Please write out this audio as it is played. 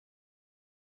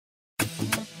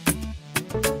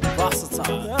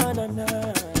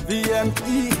versatile.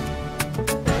 VME,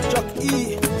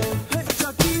 Chuq-E,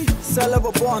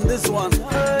 Selebobo on this one.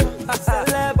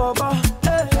 Selebobo,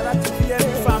 shout out to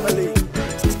VME family.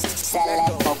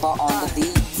 Selebobo on the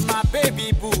beat. My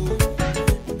baby boo,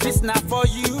 this not for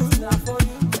you.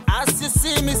 As you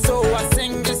see me, so I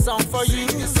sing this song for you.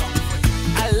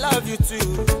 I love you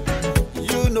too.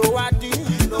 You know I do.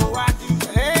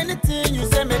 Anything you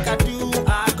say make I do,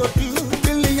 I go do.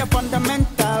 Feeling your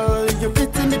fundamental, you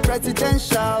fitting me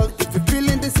presidential. If you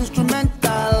feeling this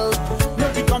instrumental,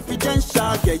 no be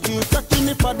confidential. Yeah, you touching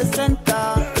me for the center,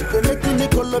 you making me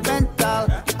colomental.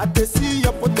 I can see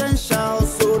your potential,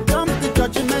 so don't be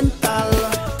judgmental.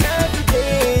 Every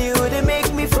day you they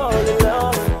make me fall in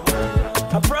love.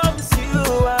 I promise you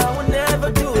I will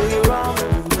never do you wrong.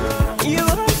 You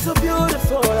are so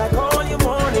beautiful, I call you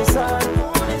morning sun.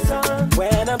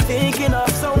 When I'm thinking of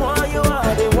someone, you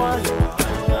are the one.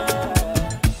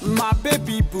 My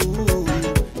baby boo,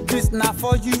 this not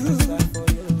for you.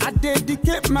 I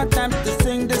dedicate my time to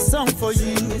sing this song for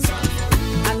you.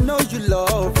 I know you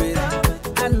love it,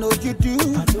 I know you do.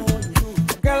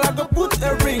 Girl, I go put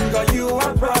a ring on you,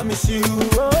 I promise you.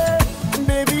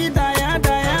 Baby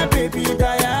Dianna, baby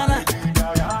Dianna.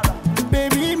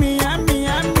 Baby, me and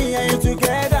you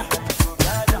together.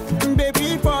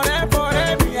 Baby, forever,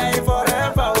 me and you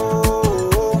forever.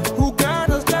 Oh, who got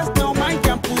us just no man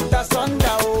can put us under.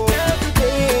 Oh, every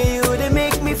day you they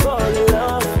make me fall in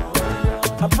love.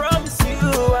 I promise you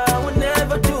I will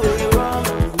never do you wrong.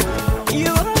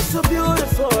 You are so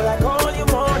beautiful, I call you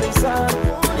morning sun.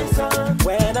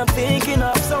 When I'm thinking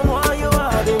of someone, you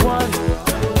are the one.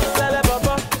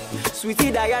 Selebobo,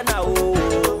 sweetie Dianna,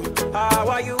 oh, how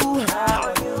are you?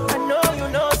 I know you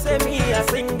know, say me, I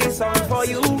sing this song for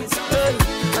you.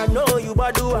 I know you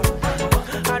badu,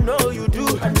 I know you do,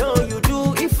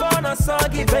 If I'm not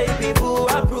soggy, baby boo,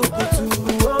 I prove it too.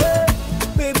 Oh,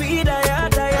 baby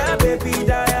Dianna, baby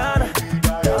Dianna.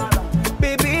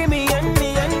 Baby, me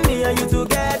and you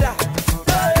together.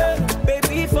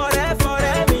 Baby, forever,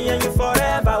 me and you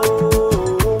forever.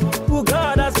 Oh, who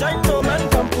God has joined, no man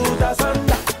can put us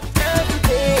under. Every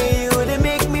day you they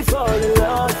make me fall in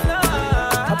love.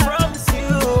 I promise you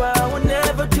I will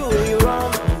never do you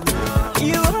wrong.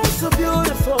 You are so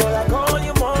beautiful, I call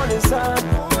you morning sun.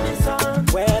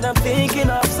 When I'm thinking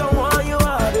of someone, you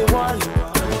are the one.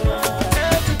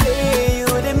 Every day you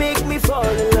they make me fall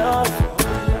in love.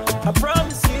 I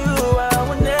promise you I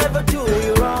will never do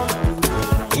you wrong.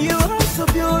 You are so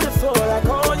beautiful, I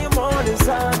call you morning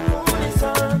sun.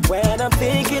 When I'm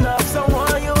thinking of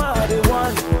someone, you are the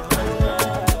one.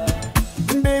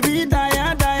 baby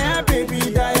Dianna, baby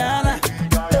Dianna.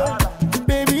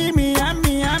 Baby, me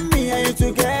and you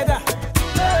together.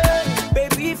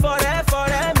 Baby, forever,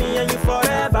 me and you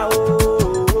forever.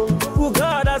 Oh, who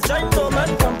God has joined, no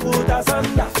man can put us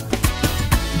under.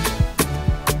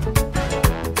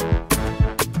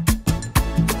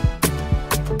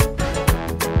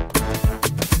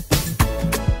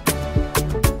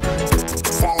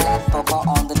 Selebobo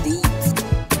on the beat.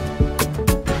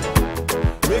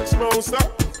 Mix monster.